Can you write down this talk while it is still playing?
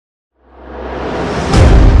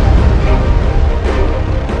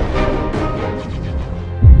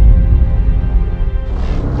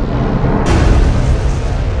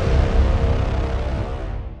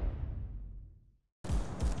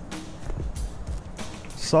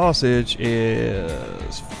sausage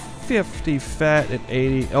is 50 fat and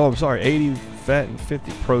 80. Oh, I'm sorry, 80 fat and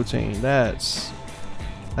 50 protein. That's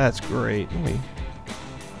great. Let me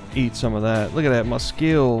eat some of that. Look at that, my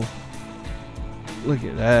skill. Look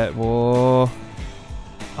at that, boy.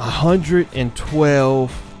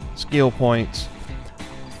 112 skill points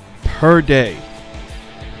per day.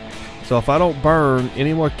 So if I don't burn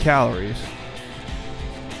any more calories,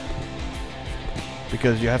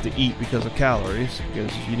 because you have to eat because of calories,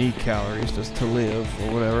 because you need calories just to live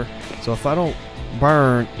or whatever. So if I don't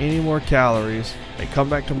burn any more calories and come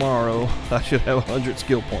back tomorrow, I should have 100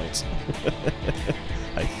 skill points.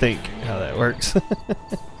 I think how that works.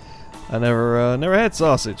 I never had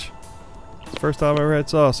sausage. It's the first time I ever had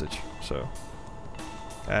sausage, so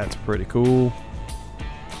that's pretty cool.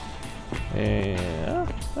 And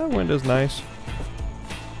that window's nice.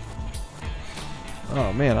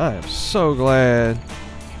 Oh man, I am so glad.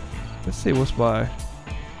 Let's see what's by.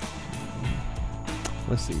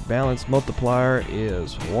 Let's see, balance multiplier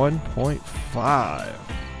is 1.5.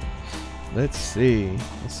 Let's see.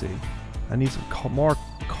 I need some more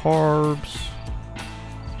carbs.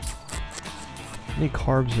 I need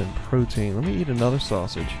carbs and protein. Let me eat another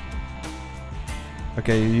sausage.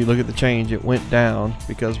 Okay, you look at the change. It went down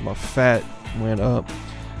because my fat went up.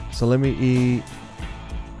 So let me eat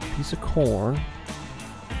a piece of corn.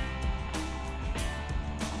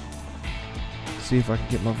 See if I can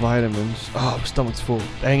get my vitamins. Oh, my stomach's full.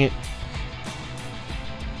 Dang it.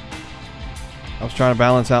 I was trying to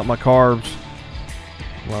balance out my carbs.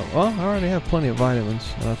 Well, I already have plenty of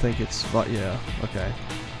vitamins, and I think it's, yeah, okay.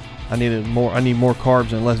 I need more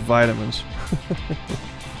carbs and less vitamins.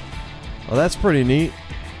 Well, that's pretty neat.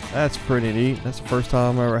 That's pretty neat. That's the first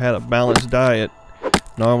time I ever had a balanced diet.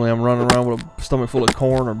 Normally I'm running around with a stomach full of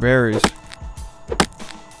corn or berries.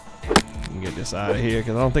 Get this out of here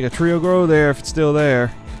because I don't think a tree will grow there if it's still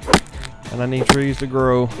there, and I need trees to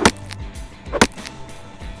grow.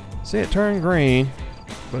 See, it turned green,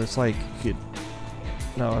 but it's like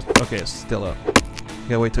no, okay, it's still up. You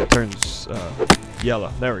gotta wait till it turns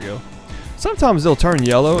yellow. There we go. Sometimes they'll turn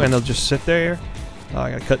yellow and they'll just sit there. I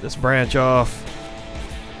gotta cut this branch off,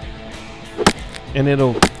 and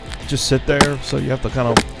it'll just sit there. So you have to kind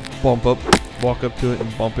of walk up to it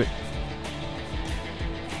and bump it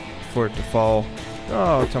for it to fall.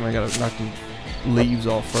 Oh, tell me I gotta knock the leaves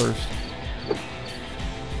off first.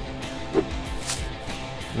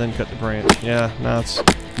 Then cut the branch. Yeah, now it's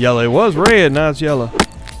yellow. It was red, now it's yellow.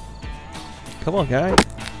 Come on, guy.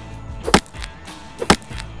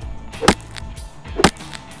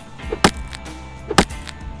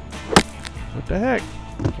 What the heck?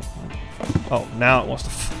 Oh, now it wants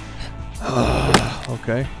to.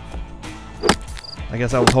 Okay. I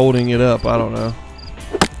guess I was holding it up. I don't know.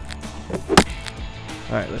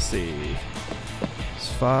 Alright, let's see. It's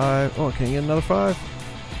 5. Oh, can you get another 5?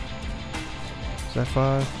 Is that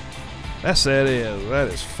 5? Yes, that is. That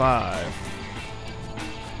is 5.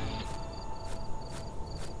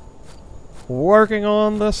 Working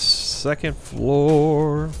on the second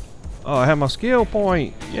floor. Oh, I have my skill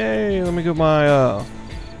point. Yay. Let me get my,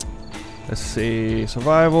 let's see.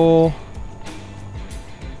 Survival.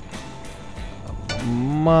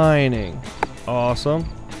 Mining. Awesome.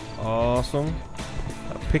 Awesome.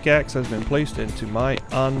 Pickaxe has been placed into my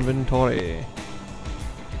inventory.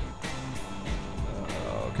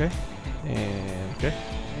 Okay. And okay.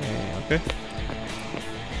 And okay.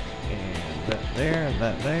 And that there and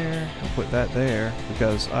that there. I'll put that there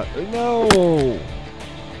because no!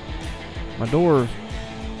 My door is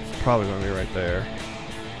probably going to be right there.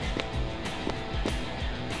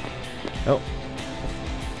 Oh.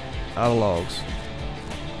 Out of logs.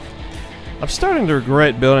 I'm starting to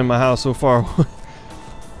regret building my house so far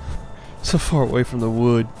away from the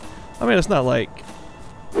wood. I mean, it's not like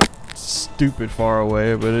stupid far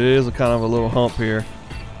away, but it is a kind of a little hump here.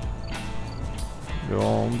 Go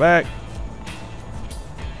on back.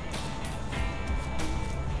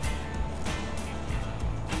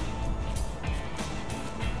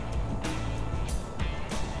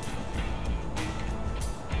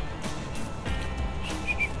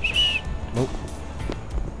 Nope.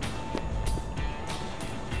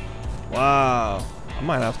 Wow. I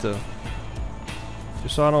might have to,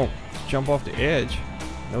 just so I don't jump off the edge.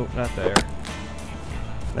 Nope, not there.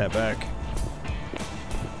 That back.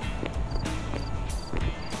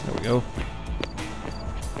 There we go.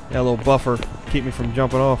 Yeah, a little buffer. Keep me from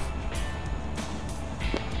jumping off.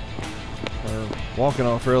 Or walking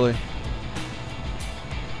off, really.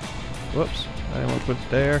 Whoops. I didn't want to put it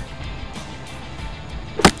there.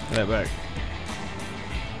 That back.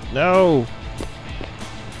 No!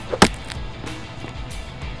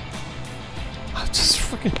 Just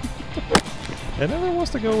freaking. It never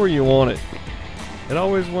wants to go where you want it. It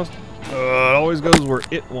always wants. It always goes where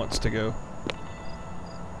it wants to go.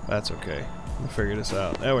 That's okay. We'll figure this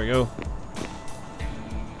out. There we go.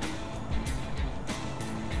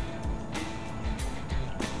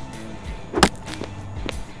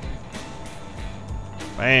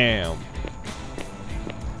 Bam.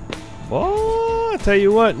 Boy, I tell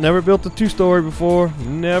you what, never built a 2-story before.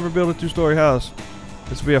 Never built a 2-story house.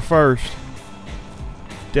 This will be a first.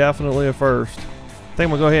 Definitely a first. I think I'm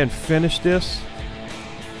gonna go ahead and finish this.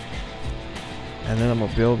 And then I'm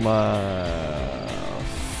gonna build my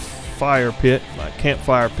fire pit, my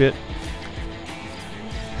campfire pit.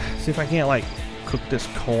 See if I can't like cook this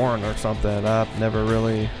corn or something. I've never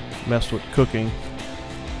really messed with cooking.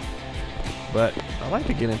 But I like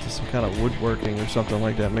to get into some kind of woodworking or something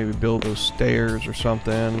like that. Maybe build those stairs or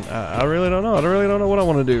something. I really don't know. I really don't know what I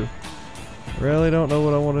want to do. Really don't know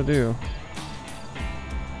what I want to do.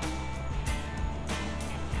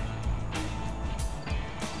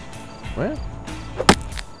 Well,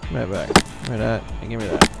 give me that back. Give me that. And give me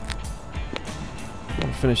that. I'm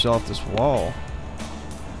going to finish off this wall.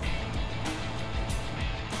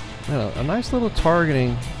 Man, a nice little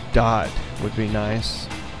targeting dot would be nice.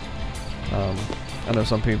 I know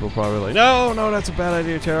some people probably like, no, that's a bad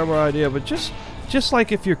idea, terrible idea. But just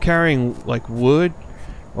like if you're carrying like wood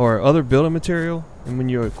or other building material, and when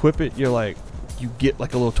you equip it, you get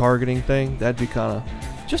like a little targeting thing. That'd be kind of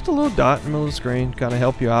just a little dot in the middle of the screen, kind of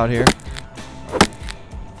help you out here.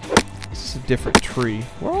 This is a different tree.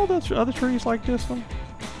 Were all those other trees like this one?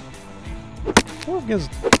 I wonder if it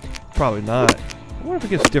gets, probably not. I wonder if it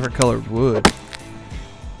gets different colored wood.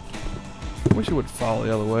 I wish it would fall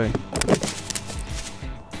the other way.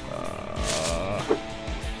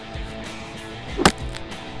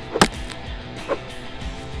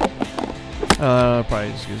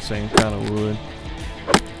 Probably just get the same kind of wood.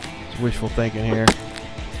 It's wishful thinking here.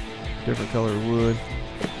 Different colored wood.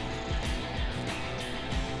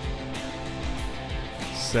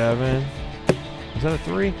 7. Is that a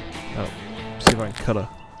 3? Oh, see if I can cut a.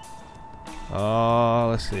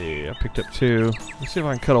 Let's see. I picked up 2. Let's see if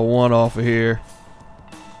I can cut a 1 off of here.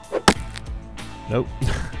 Nope.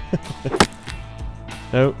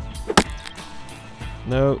 Nope.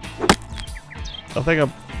 Nope. I think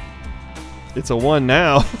it's a 1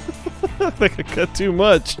 now. I think I cut too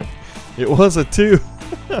much. It was a 2.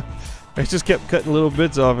 I just kept cutting little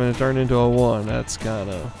bits off and it turned into a 1. That's kind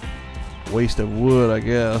of waste of wood, I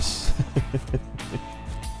guess.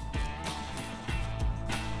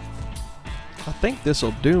 I think this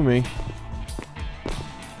will do me.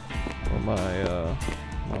 For my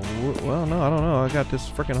wood. Well, no, I don't know. I got this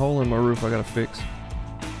freaking hole in my roof I gotta fix.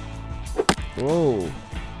 Whoa.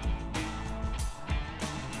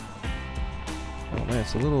 Oh man,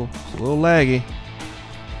 it's a little laggy.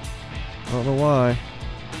 I don't know why.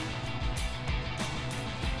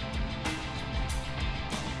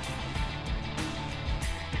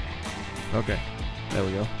 Okay, there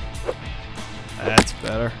we go. That's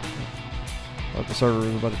better. I thought the server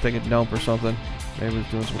was about to take a dump or something. Maybe it was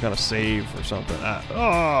doing some kind of save or something.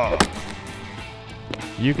 Oh!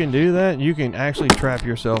 You can do that? You can actually trap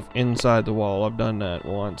yourself inside the wall. I've done that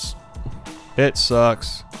once. It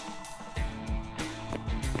sucks.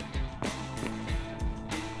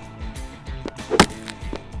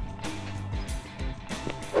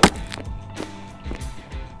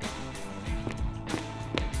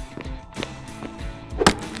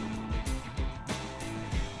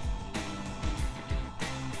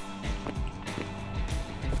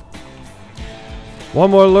 One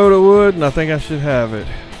more load of wood and I think I should have it.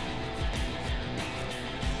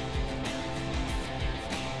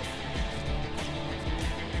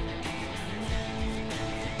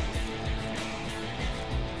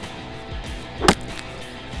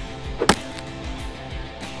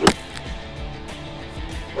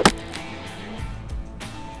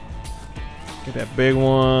 Get that big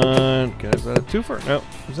one. Okay, is that a 2 for? No.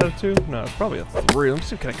 Is that a 2? No, it's probably a 3. Let me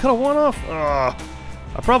see. Can I cut a 1 off?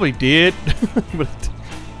 I probably did, but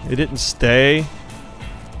it didn't stay.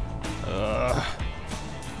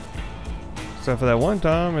 Except for that one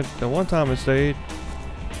time. It stayed.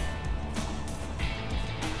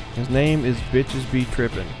 His name is Bitches Be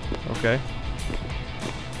Trippin'. Okay.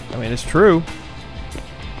 I mean, it's true.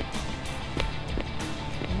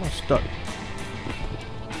 I'm stuck.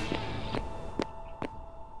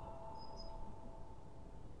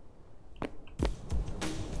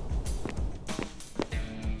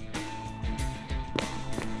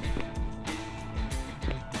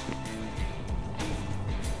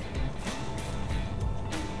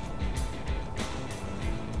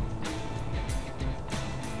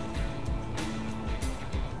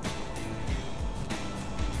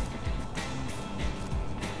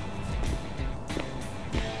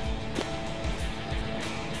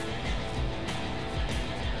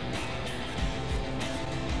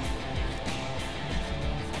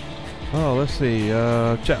 Oh, let's see.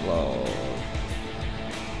 Chat log.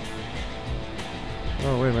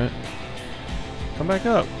 Oh, wait a minute. Come back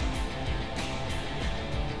up.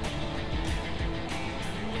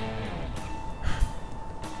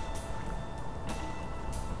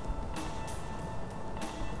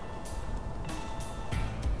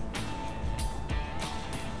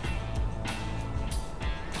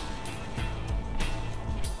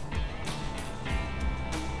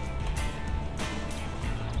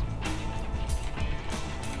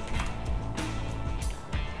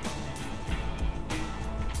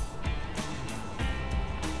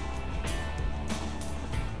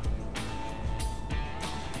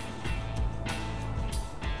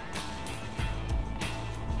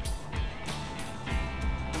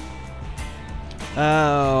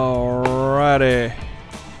 Alrighty.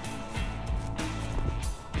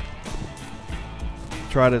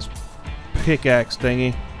 Try this pickaxe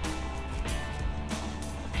thingy.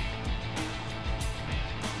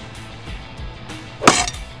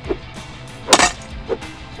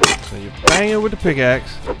 So you bang it with the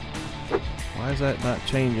pickaxe. Why is that not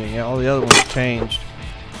changing? Yeah, all the other ones changed.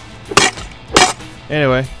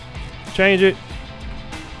 Anyway, change it.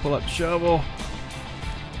 Pull up the shovel.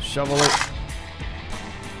 Shovel it.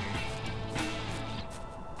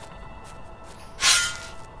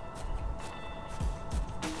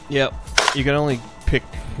 Yep, you can only pick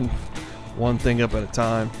one thing up at a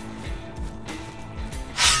time.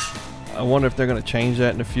 I wonder if they're going to change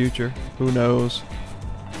that in the future. Who knows?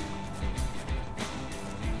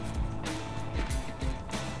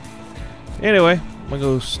 Anyway, I'm going to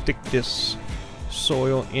go stick this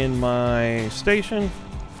soil in my station.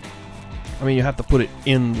 I mean, you have to put it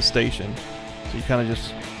in the station. So you kind of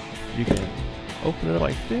just, you can open it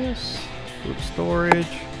like this, go to storage,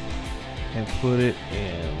 and put it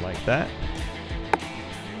in like that.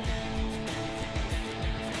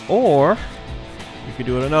 Or you could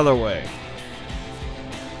do it another way.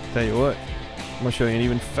 Tell you what, I'm gonna show you an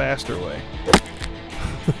even faster way.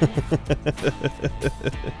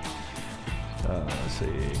 Let's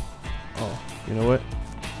see. Oh, you know what?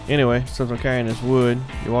 Anyway, since I'm carrying this wood,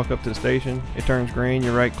 you walk up to the station, it turns green,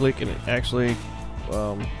 you right click, and it actually,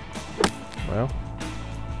 well,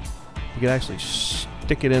 you can actually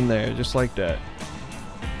stick it in there just like that.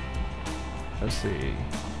 Let's see.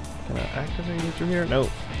 Can I activate it through here? Nope.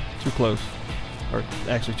 Too close. Or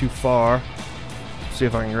actually too far. See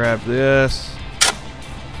if I can grab this.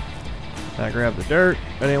 I grab the dirt.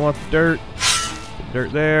 I didn't want the dirt. Put the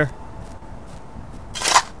dirt there.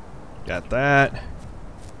 Got that.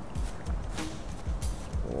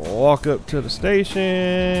 Walk up to the station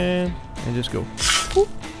and just go whoop,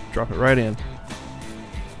 drop it right in.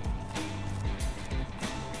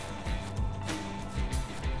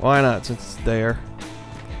 Why not, since it's there?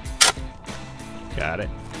 Got it.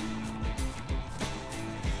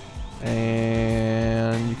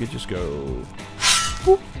 And you could just go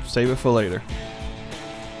whoop, save it for later.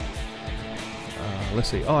 Let's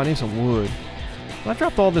see. Oh, I need some wood. I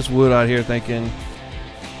dropped all this wood out here thinking,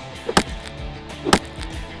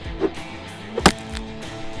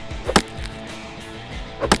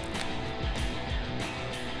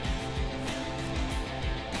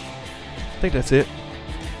 I think that's it.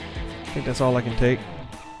 I think that's all I can take.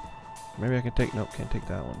 Maybe I can take, nope, can't take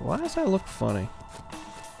that one. Why does that look funny?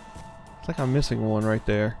 It's like I'm missing one right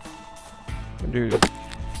there. Dude,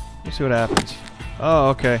 let's see what happens. Oh,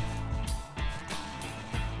 okay.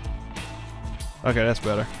 Okay, that's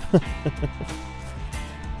better.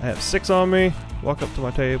 I have 6 on me. Walk up to my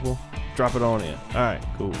table, drop it on in. Alright,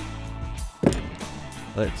 cool.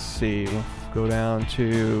 Let's see. We'll go down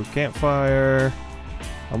to campfire.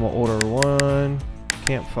 I'm gonna order 1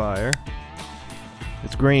 campfire.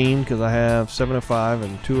 It's green because I have 7 of 5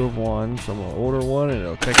 and 2 of 1. So I'm gonna order 1 and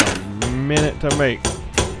it'll take a minute to make.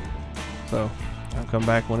 So I'll come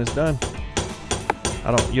back when it's done.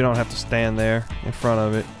 You don't have to stand there in front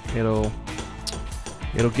of it. It'll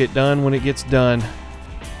get done when it gets done.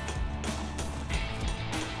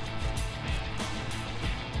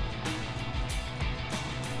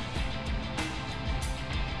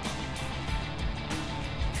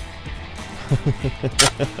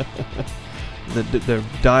 Their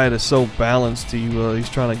diet is so balanced. He's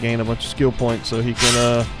trying to gain a bunch of skill points so he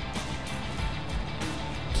can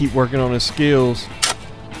keep working on his skills.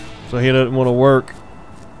 So he doesn't want to work.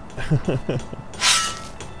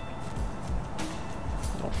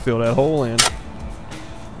 I'll fill that hole in.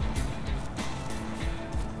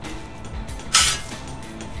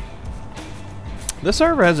 This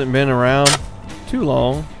server hasn't been around too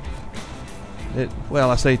long. Well,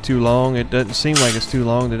 I say too long. It doesn't seem like it's too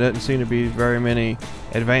long. There doesn't seem to be very many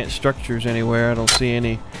advanced structures anywhere. I don't see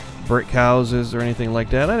any brick houses or anything like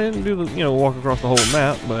that. I didn't do the, you know, walk across the whole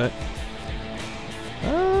map, but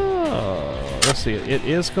oh, let's see it. It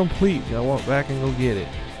is complete. Gotta walk back and go get it.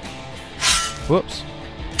 Whoops.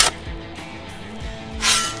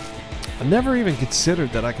 I never even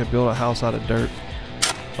considered that I could build a house out of dirt.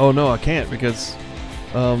 Oh no, I can't because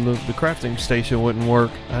the crafting station wouldn't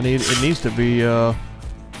work. It needs to be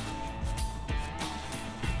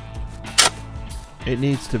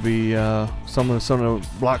some of the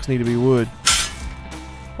blocks need to be wood.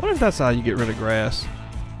 I wonder if that's how you get rid of grass.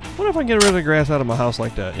 I wonder if I can get rid of the grass out of my house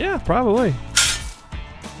like that. Yeah, probably.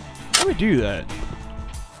 Let me do that.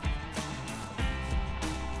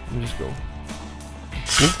 Let me just go.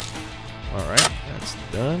 Alright, that's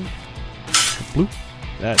done. Bloop.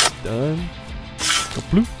 That's done.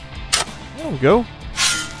 Bloop. There we go.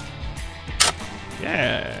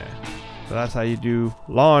 Yeah. So that's how you do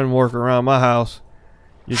lawn work around my house.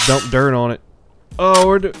 You dump dirt on it.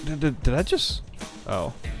 Oh, did I just...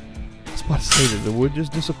 Oh. I was about to say, did the wood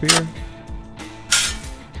just disappear?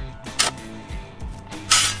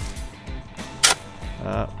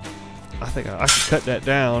 I think I could cut that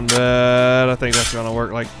down, but I think that's gonna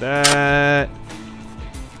work like that.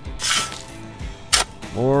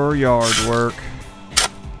 More yard work.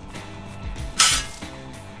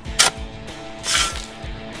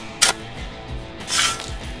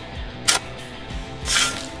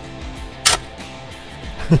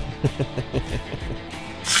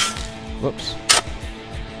 Whoops.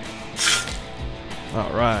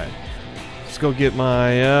 All right. Let's go get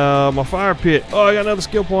my my fire pit. Oh, I got another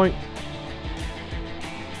skill point.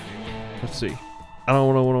 Let's see. I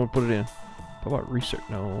don't know what I want to put it in. How about research?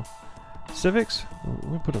 No. Civics?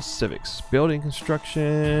 We'll put a civics. Building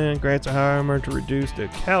construction grants a higher amount to reduce the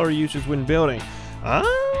calorie usage when building. Ah,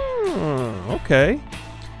 okay.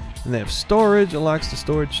 And they have storage. Unlocks the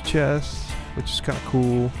storage chest, which is kind of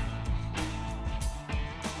cool.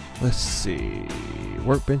 Let's see.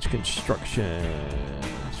 Workbench construction.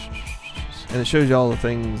 And it shows you all the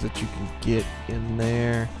things that you can get in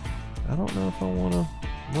there. I don't know if I want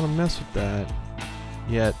to mess with that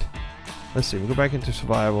yet. Let's see. We'll go back into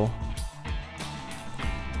survival.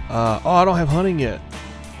 Oh, I don't have hunting yet.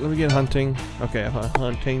 Let me get hunting. Okay, I have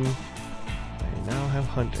hunting. I now have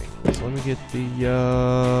hunting. So let me get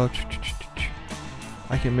the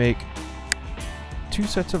I can make 2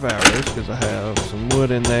 sets of arrows because I have some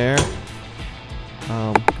wood in there.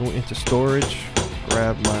 Go into storage,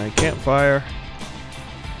 grab my campfire.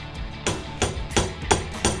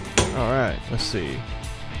 Alright, let's see.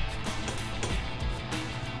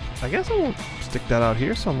 I guess I won't stick that out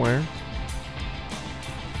here somewhere.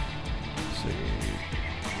 Let's see.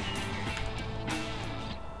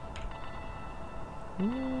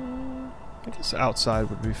 I guess outside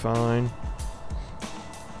would be fine.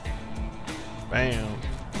 Bam.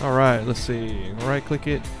 Alright, let's see. Right click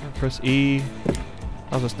it, press E.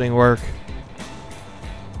 How's this thing work?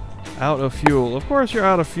 Out of fuel. Of course you're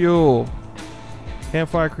out of fuel.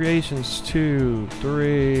 Campfire creations 2,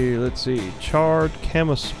 3. Let's see. Charred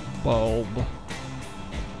camas bulb.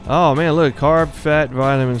 Oh man, look. Carb, fat,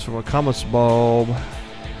 vitamins from a camas bulb.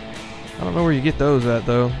 I don't know where you get those at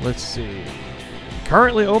though. Let's see.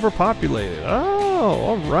 Currently overpopulated.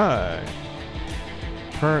 Oh, alright.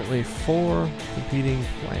 Currently 4 competing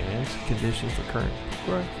plants. Conditions for current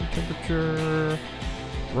production temperature.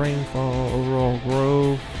 Rainfall, overall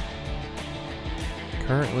growth.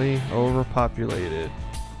 Currently overpopulated.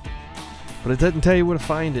 But it doesn't tell you where to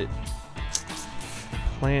find it.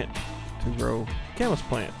 Plant to grow. Camas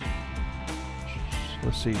plant.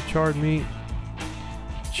 Let's see. Charred meat.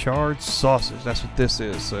 Charred sausage. That's what this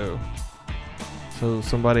is. So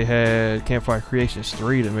somebody had Campfire Creations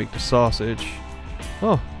 3 to make the sausage.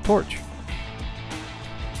 Oh, torch.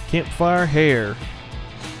 Campfire hair.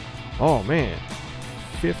 Oh man.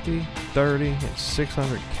 50, 30, and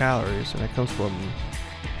 600 calories. And that comes from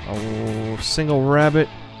a single rabbit.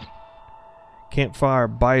 Campfire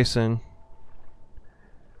bison.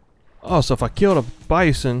 Oh, so if I killed a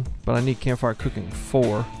bison, but I need campfire cooking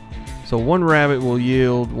 4. So 1 rabbit will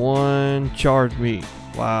yield 1 charred meat.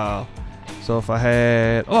 Wow. So if I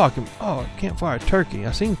had, campfire turkey.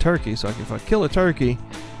 I seen turkey, so if I kill a turkey,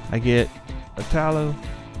 I get a tallow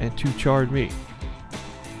and 2 charred meat.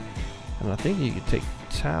 And I think you could take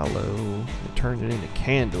tallow and turn it into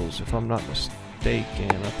candles, if I'm not mistaken.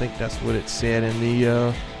 I think that's what it said in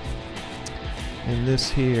the in this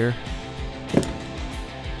here.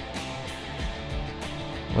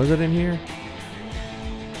 Was it in here?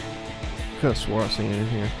 I could have swore I seen it in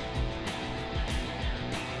here.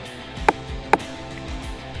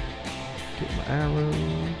 Get my arrow.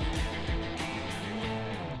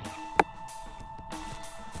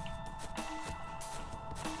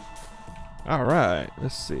 Alright,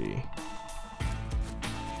 let's see.